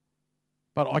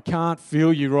 but I can't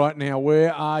feel you right now.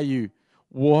 Where are you?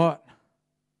 What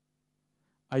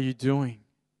are you doing?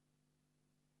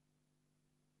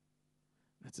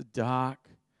 That's a dark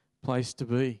place to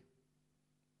be.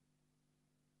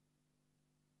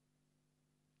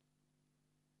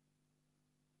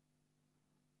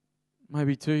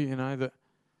 Maybe too, that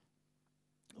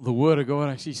the Word of God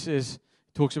actually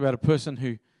talks about a person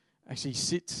who actually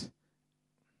sits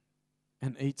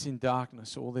and eats in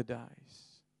darkness all their days.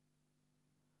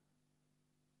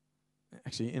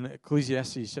 Actually, in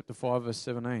Ecclesiastes chapter 5, verse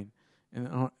 17,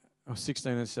 or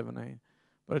 16 and 17,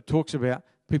 but it talks about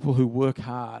people who work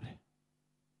hard.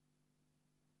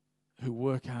 Who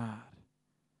work hard.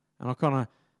 And I kind of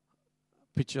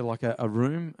picture like a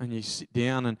room, and you sit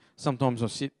down, and sometimes I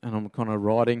sit and I'm kind of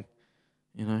writing,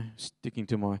 sticking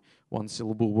to my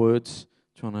one-syllable words,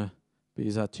 trying to be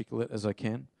as articulate as I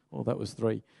can. Well, that was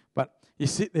 3. But you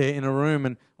sit there in a room,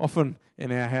 and often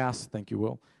in our house, thank you,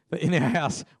 Will, but in our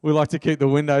house, we like to keep the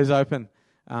windows open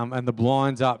and the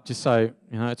blinds up just so,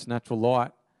 it's natural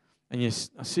light. And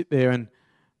I sit there, and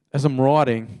as I'm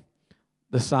writing,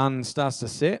 the sun starts to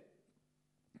set,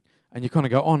 and you kind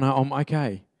of go, oh, no, I'm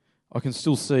okay. I can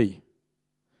still see.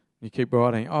 You keep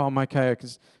writing, oh, I'm okay.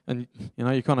 And,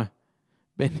 you're kind of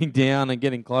bending down and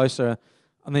getting closer,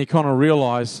 and then you kind of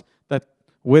realize that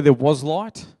where there was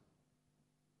light,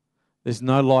 there's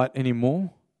no light anymore.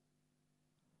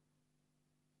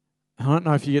 I don't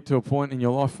know if you get to a point in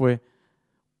your life where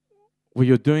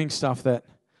you're doing stuff that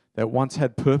once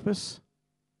had purpose,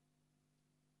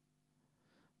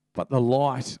 but the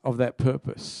light of that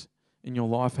purpose in your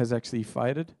life has actually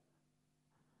faded.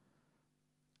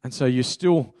 And so you're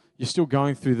still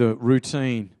going through the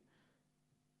routine.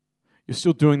 You're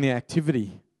still doing the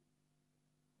activity.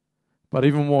 But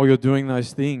even while you're doing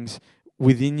those things,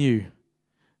 within you,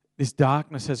 this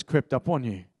darkness has crept up on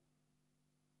you.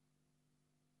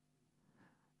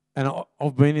 And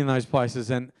I've been in those places,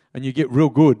 and you get real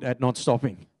good at not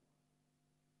stopping.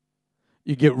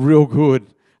 You get real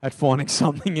good at finding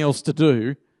something else to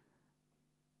do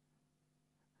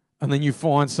And then you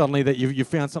find suddenly that you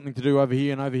found something to do over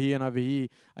here and over here and over here,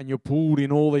 and you're pulled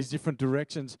in all these different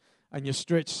directions, and you're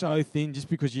stretched so thin just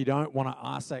because you don't want to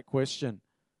ask that question.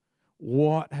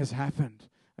 What has happened?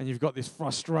 And you've got this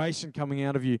frustration coming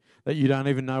out of you that you don't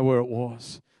even know where it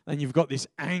was. And you've got this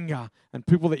anger, and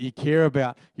people that you care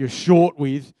about you're short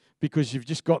with because you've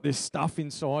just got this stuff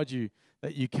inside you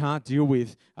that you can't deal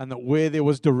with, and that where there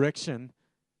was direction,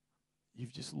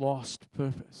 you've just lost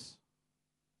purpose.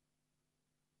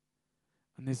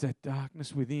 And there's that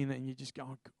darkness within, and you just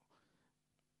go,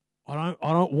 I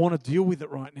don't want to deal with it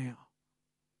right now.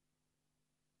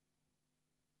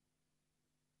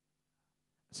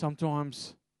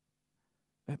 Sometimes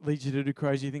that leads you to do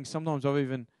crazy things. Sometimes I've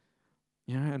even,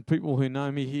 and people who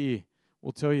know me here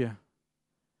will tell you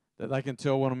that they can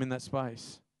tell when I'm in that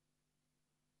space.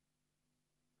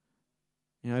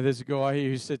 There's a guy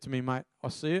here who said to me, mate, I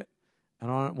see it,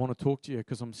 and I don't want to talk to you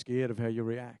because I'm scared of how you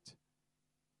react.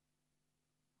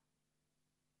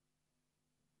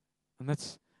 And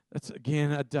that's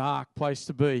again a dark place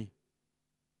to be.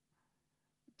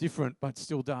 Different, but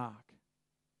still dark.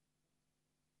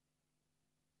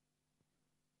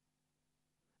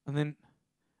 And then,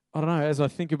 I don't know, as I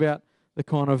think about the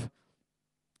kind of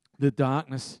the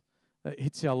darkness that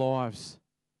hits our lives,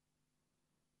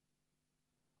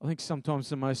 I think sometimes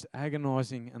the most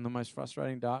agonizing and the most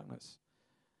frustrating darkness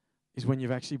is when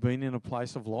you've actually been in a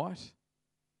place of light,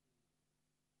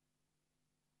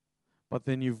 but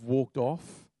then you've walked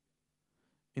off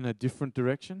in a different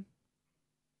direction.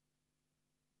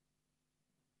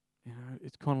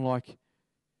 It's kind of like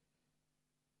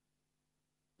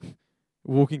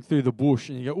walking through the bush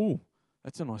and you go, "Oh,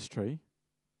 that's a nice tree.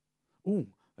 Oh,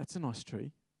 that's a nice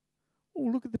tree. Oh,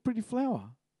 look at the pretty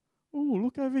flower. Oh,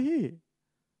 look over here.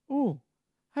 Oh,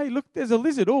 hey, look, there's a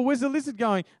lizard. Oh, where's the lizard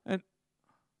going?" And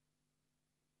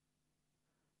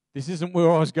this isn't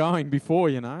where I was going before,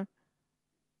 And I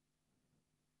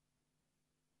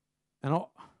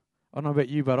don't know about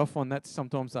you, but I find that's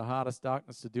sometimes the hardest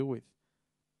darkness to deal with,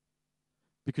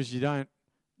 because you don't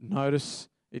notice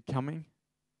it coming.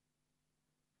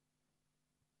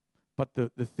 But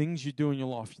the things you do in your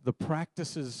life, the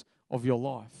practices of your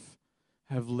life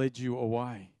have led you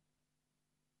away.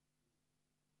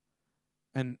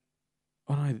 And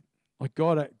I know, like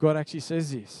God actually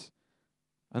says this,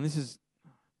 and this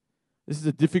is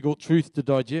a difficult truth to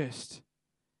digest.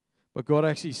 But God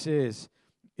actually says,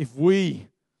 if we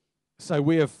say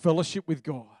we have fellowship with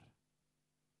God,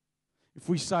 if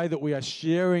we say that we are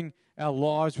sharing our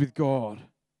lives with God,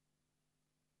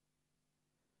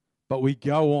 but we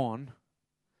go on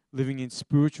living in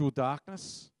spiritual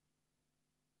darkness,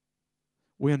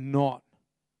 we're not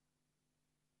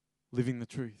living the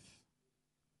truth.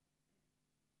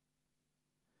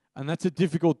 And that's a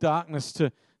difficult darkness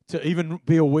to even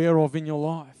be aware of in your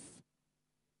life.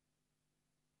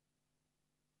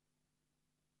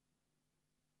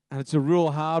 And it's a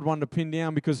real hard one to pin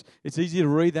down, because it's easy to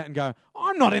read that and go,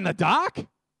 I'm not in the dark.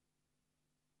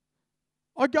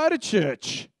 I go to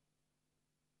church.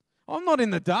 I'm not in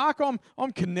the dark.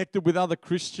 I'm connected with other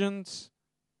Christians.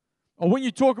 Or when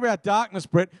you talk about darkness,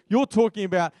 Brett, you're talking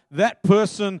about that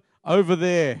person over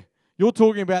there. You're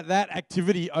talking about that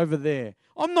activity over there.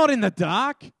 I'm not in the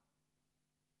dark.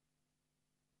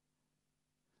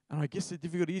 And I guess the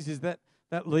difficulty is that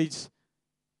leads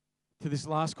to this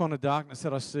last kind of darkness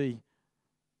that I see.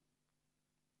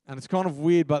 And it's kind of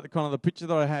weird, but the picture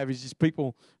that I have is just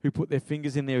people who put their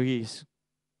fingers in their ears.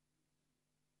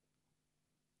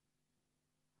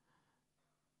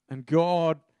 And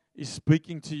God is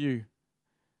speaking to you.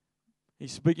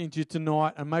 He's speaking to you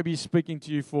tonight, and maybe He's speaking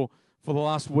to you for the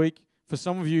last week. For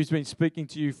some of you, He's been speaking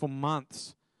to you for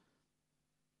months.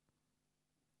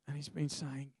 And He's been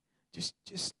saying,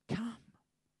 just come.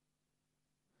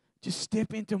 Just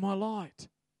step into my light.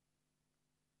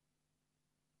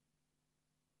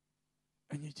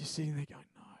 And you're just sitting there going,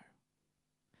 no,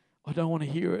 I don't want to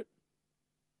hear it.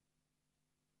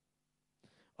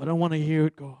 I don't want to hear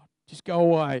it, God. Just go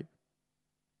away.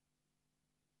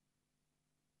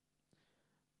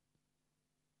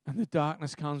 And the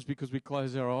darkness comes because we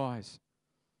close our eyes.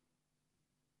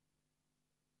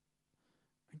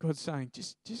 And God's saying,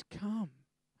 just come.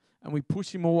 And we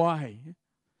push Him away.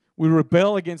 We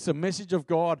rebel against the message of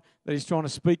God that He's trying to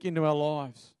speak into our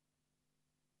lives.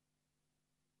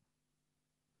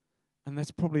 And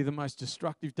that's probably the most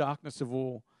destructive darkness of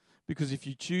all. Because if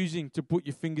you're choosing to put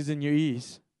your fingers in your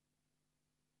ears,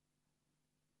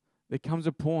 there comes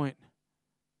a point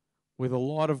where the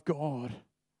light of God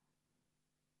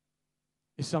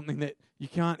is something that you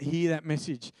can't hear that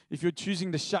message. If you're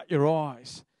choosing to shut your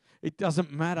eyes, it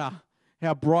doesn't matter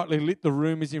how brightly lit the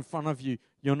room is in front of you,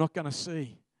 you're not going to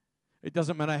see. It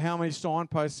doesn't matter how many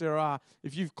signposts there are.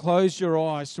 If you've closed your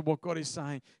eyes to what God is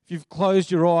saying, if you've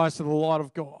closed your eyes to the light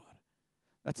of God,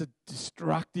 that's a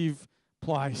destructive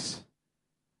place.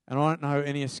 And I don't know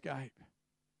any escape.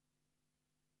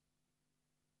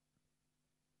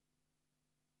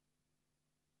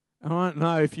 And I don't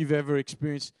know if you've ever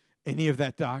experienced any of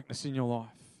that darkness in your life.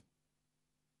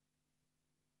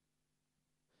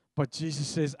 But Jesus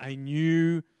says a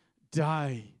new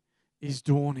day is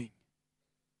dawning.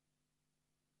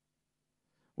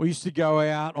 We used to go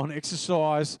out on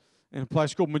exercise in a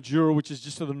place called Majura, which is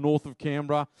just to the north of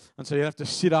Canberra. And so you have to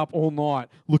sit up all night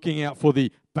looking out for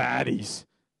the baddies.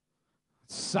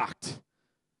 It sucked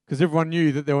because everyone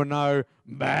knew that there were no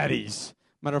baddies.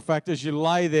 Matter of fact, as you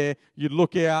lay there, you'd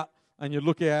look out and you'd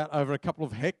look out over a couple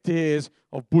of hectares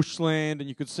of bushland and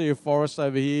you could see a forest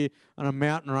over here and a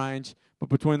mountain range. But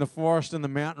between the forest and the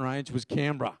mountain range was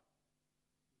Canberra.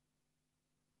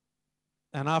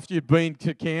 And after you'd been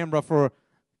to Canberra for a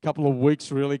couple of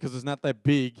weeks, really, because it's not that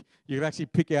big, you could actually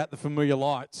pick out the familiar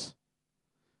lights.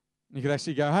 You could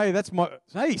actually go,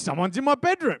 hey, someone's in my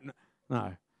bedroom.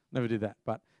 No, never did that.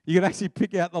 But you could actually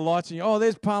pick out the lights and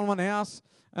there's Parliament House.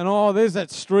 And there's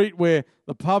that street where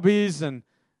the pub is. And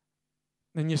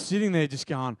you're sitting there just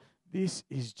going, this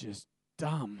is just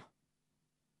dumb.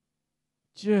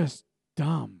 Just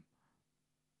dumb.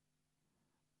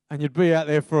 And you'd be out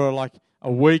there for like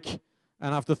a week.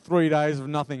 And after 3 days of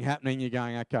nothing happening, you're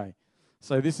going, okay,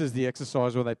 so this is the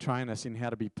exercise where they train us in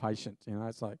how to be patient.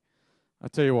 It's like, I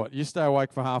tell you what, you stay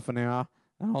awake for half an hour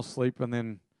and I'll sleep and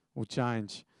then we'll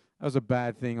change. That was a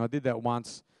bad thing. I did that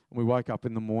once and we woke up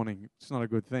in the morning. It's not a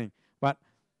good thing. But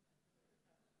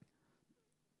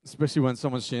especially when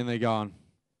someone's sitting there going,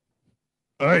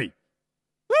 hey,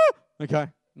 okay,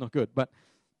 not good. But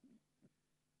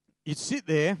you'd sit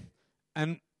there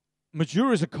and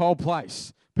Majura is a cold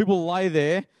place. People lay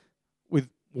there with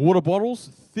water bottles,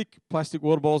 thick plastic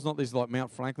water bottles, not these like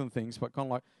Mount Franklin things, but kind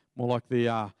of like more like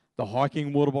the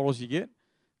hiking water bottles you get,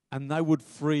 and they would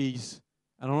freeze.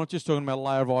 And I'm not just talking about a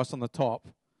layer of ice on the top.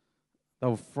 They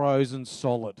were frozen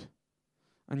solid.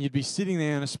 And you'd be sitting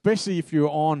there, and especially if you were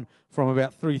on from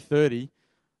about 3:30,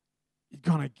 you'd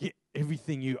kind of get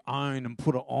everything you own and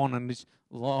put it on and just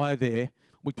lie there,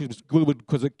 which was good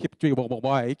because it kept you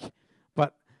awake.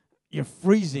 But you're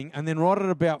freezing, and then right at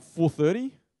about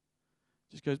 4:30,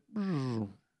 just goes, and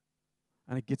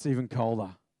it gets even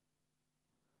colder.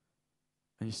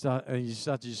 And you start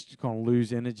to just kind of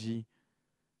lose energy,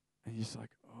 and you're just like,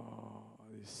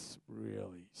 this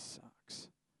really sucks.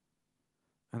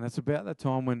 And that's about that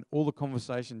time when all the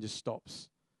conversation just stops.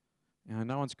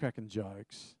 No one's cracking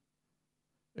jokes.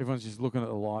 Everyone's just looking at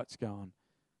the lights going,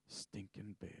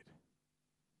 stinking bed.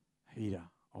 Heater,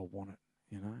 I want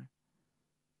it,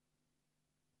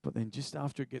 But then just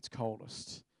after it gets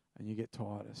coldest and you get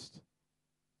tiredest,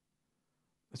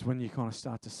 that's when you kind of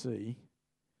start to see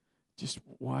just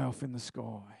way off in the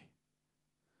sky,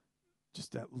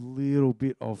 just that little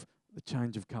bit of the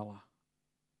change of colour.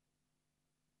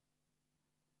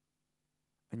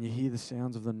 And you hear the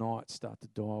sounds of the night start to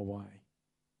die away.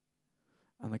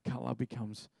 And the colour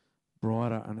becomes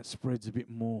brighter and it spreads a bit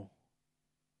more.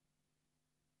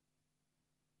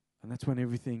 And that's when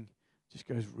everything just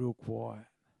goes real quiet.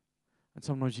 And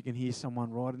sometimes you can hear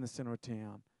someone right in the centre of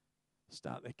town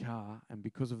start their car, and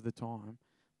because of the time,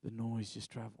 the noise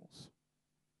just travels.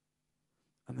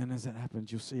 And then as that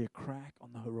happens, you'll see a crack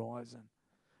on the horizon.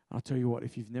 And I'll tell you what,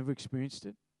 if you've never experienced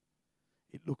it,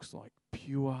 it looks like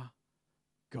pure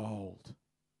gold.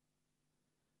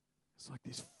 It's like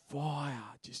this fire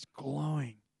just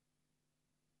glowing.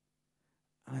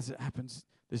 And as it happens,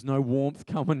 there's no warmth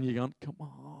coming. You're going, come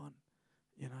on,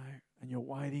 and you're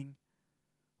waiting.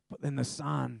 But then the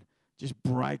sun just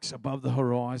breaks above the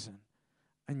horizon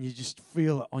and you just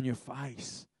feel it on your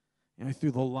face,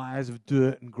 through the layers of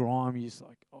dirt and grime. You're just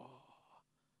like,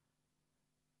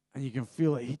 and you can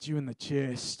feel it hit you in the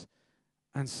chest,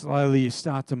 and slowly you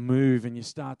start to move and you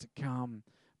start to come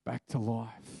back to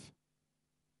life.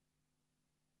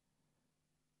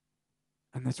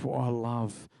 And that's why I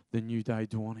love the new day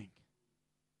dawning.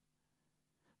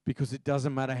 Because it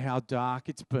doesn't matter how dark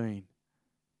it's been,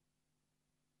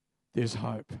 there's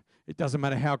hope. It doesn't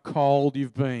matter how cold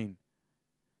you've been,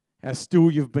 how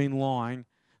still you've been lying,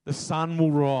 the sun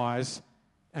will rise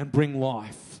and bring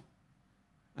life.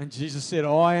 And Jesus said,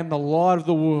 I am the light of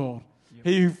the world. Yep.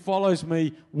 He who follows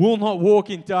me will not walk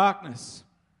in darkness,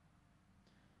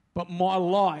 but my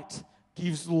light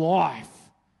gives life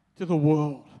to the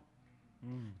world.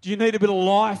 Do you need a bit of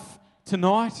life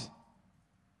tonight?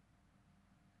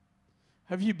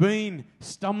 Have you been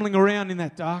stumbling around in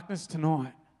that darkness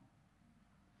tonight?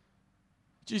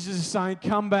 Jesus is saying,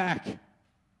 come back.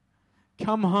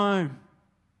 Come home.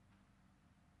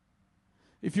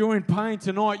 If you're in pain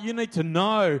tonight, you need to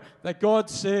know that God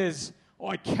says,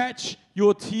 I catch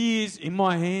your tears in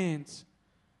my hands.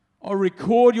 I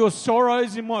record your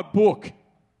sorrows in my book.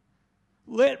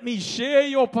 Let me share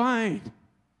your pain.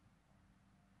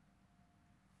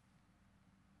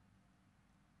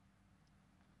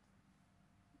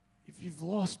 If you've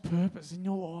lost purpose in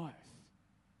your life,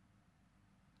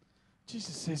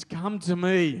 Jesus says, come to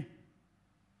me.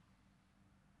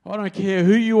 I don't care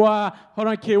who you are. I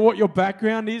don't care what your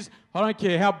background is. I don't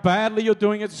care how badly you're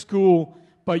doing at school.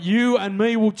 But you and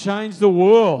me will change the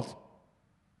world.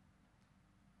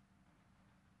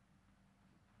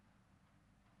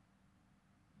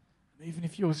 Even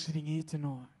if you're sitting here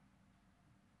tonight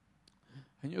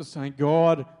and you're saying,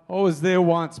 God, I was there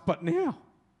once, but now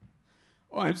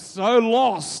I'm so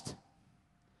lost.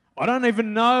 I don't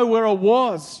even know where I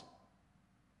was.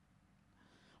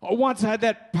 I once had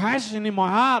that passion in my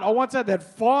heart. I once had that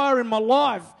fire in my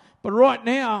life. But right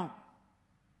now,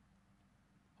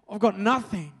 I've got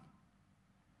nothing.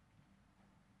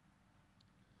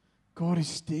 God is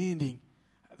standing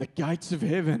at the gates of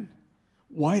heaven,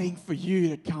 waiting for you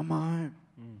to come home.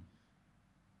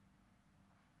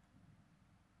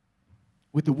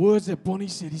 With the words that Bonnie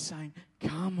said, he's saying,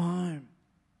 come home.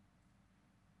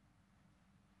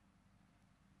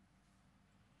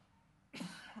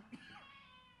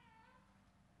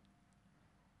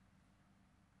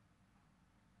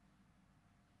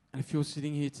 And if you're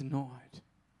sitting here tonight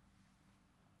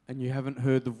and you haven't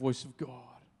heard the voice of God,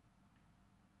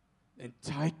 then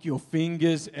take your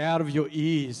fingers out of your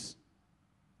ears.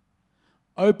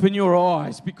 Open your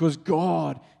eyes, because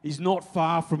God is not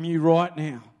far from you right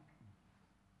now.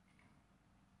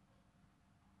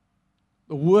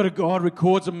 The Word of God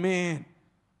records a man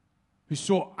who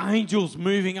saw angels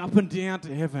moving up and down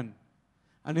to heaven.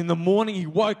 And in the morning he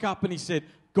woke up and he said,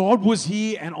 God was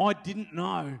here and I didn't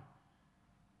know.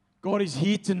 God is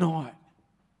here tonight.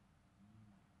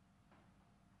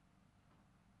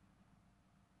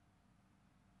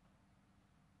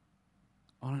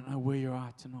 I don't know where you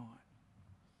are tonight,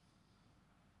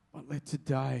 but let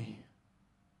today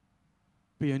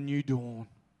be a new dawn.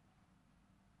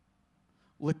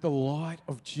 Let the light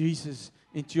of Jesus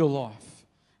into your life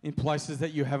in places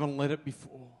that you haven't let it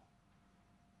before.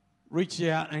 Reach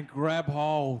out and grab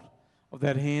hold of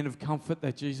that hand of comfort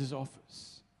that Jesus offers.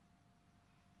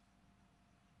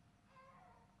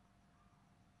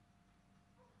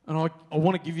 And I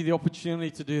want to give you the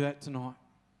opportunity to do that tonight.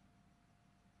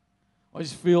 I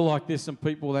just feel like there's some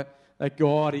people that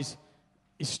God is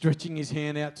stretching his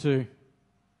hand out to.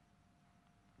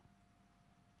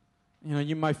 You know,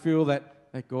 you may feel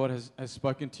that God has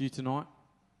spoken to you tonight.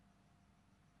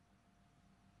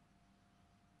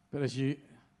 But as you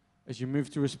move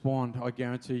to respond, I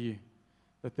guarantee you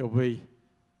that there'll be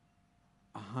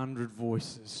 100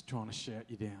 voices trying to shout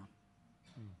you down.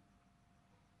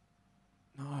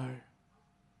 No.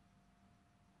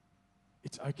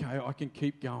 It's okay. I can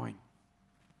keep going.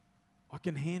 I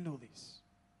can handle this.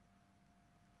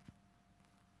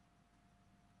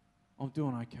 I'm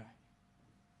doing okay.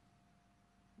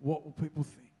 What will people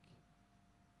think?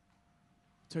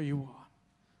 Tell you what,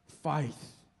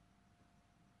 faith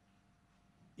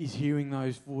is hearing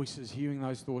those voices, hearing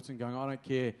those thoughts and going, I don't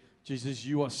care, Jesus,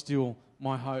 you are still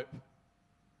my hope.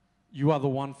 You are the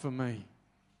one for me.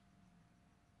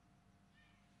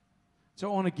 So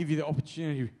I want to give you the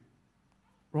opportunity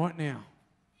right now,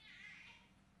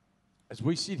 as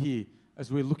we sit here,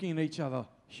 as we're looking at each other,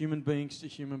 human beings to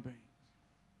human beings,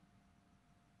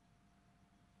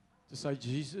 to say,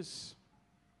 Jesus,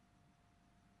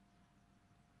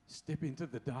 step into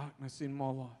the darkness in my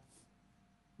life.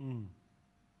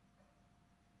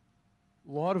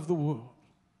 Light of the world,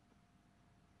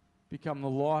 become the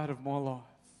light of my life.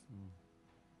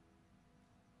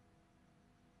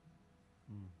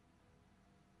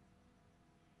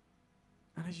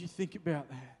 And as you think about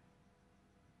that,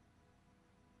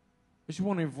 I just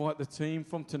want to invite the team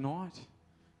from tonight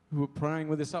who are praying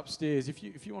with us upstairs, if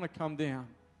you want to come down,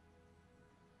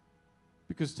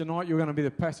 because tonight you're going to be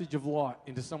the passage of light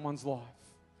into someone's life.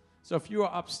 So if you were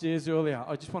upstairs earlier,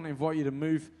 I just want to invite you to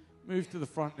move to the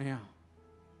front now.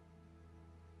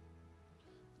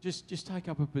 Just take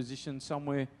up a position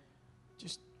somewhere,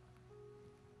 just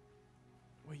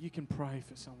where you can pray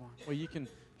for someone, where you can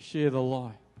share the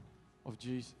light of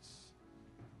Jesus.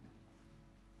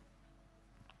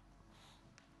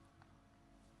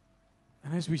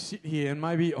 And as we sit here, and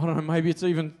maybe, I don't know, maybe it's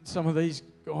even some of these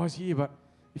guys here, but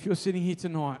If you're sitting here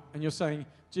tonight and you're saying,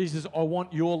 Jesus, I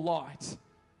want your light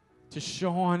to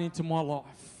shine into my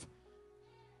life.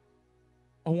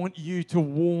 I want you to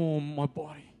warm my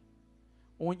body.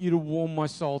 I want you to warm my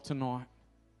soul tonight.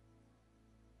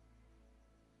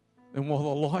 And while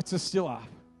the lights are still up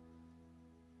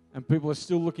and people are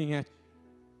still looking at you,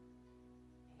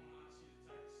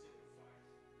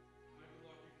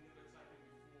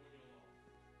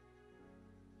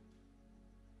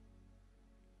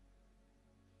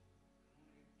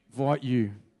 invite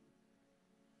you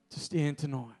to stand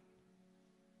tonight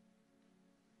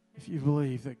if you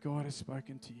believe that God has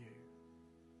spoken to you,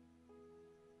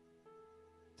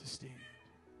 to stand.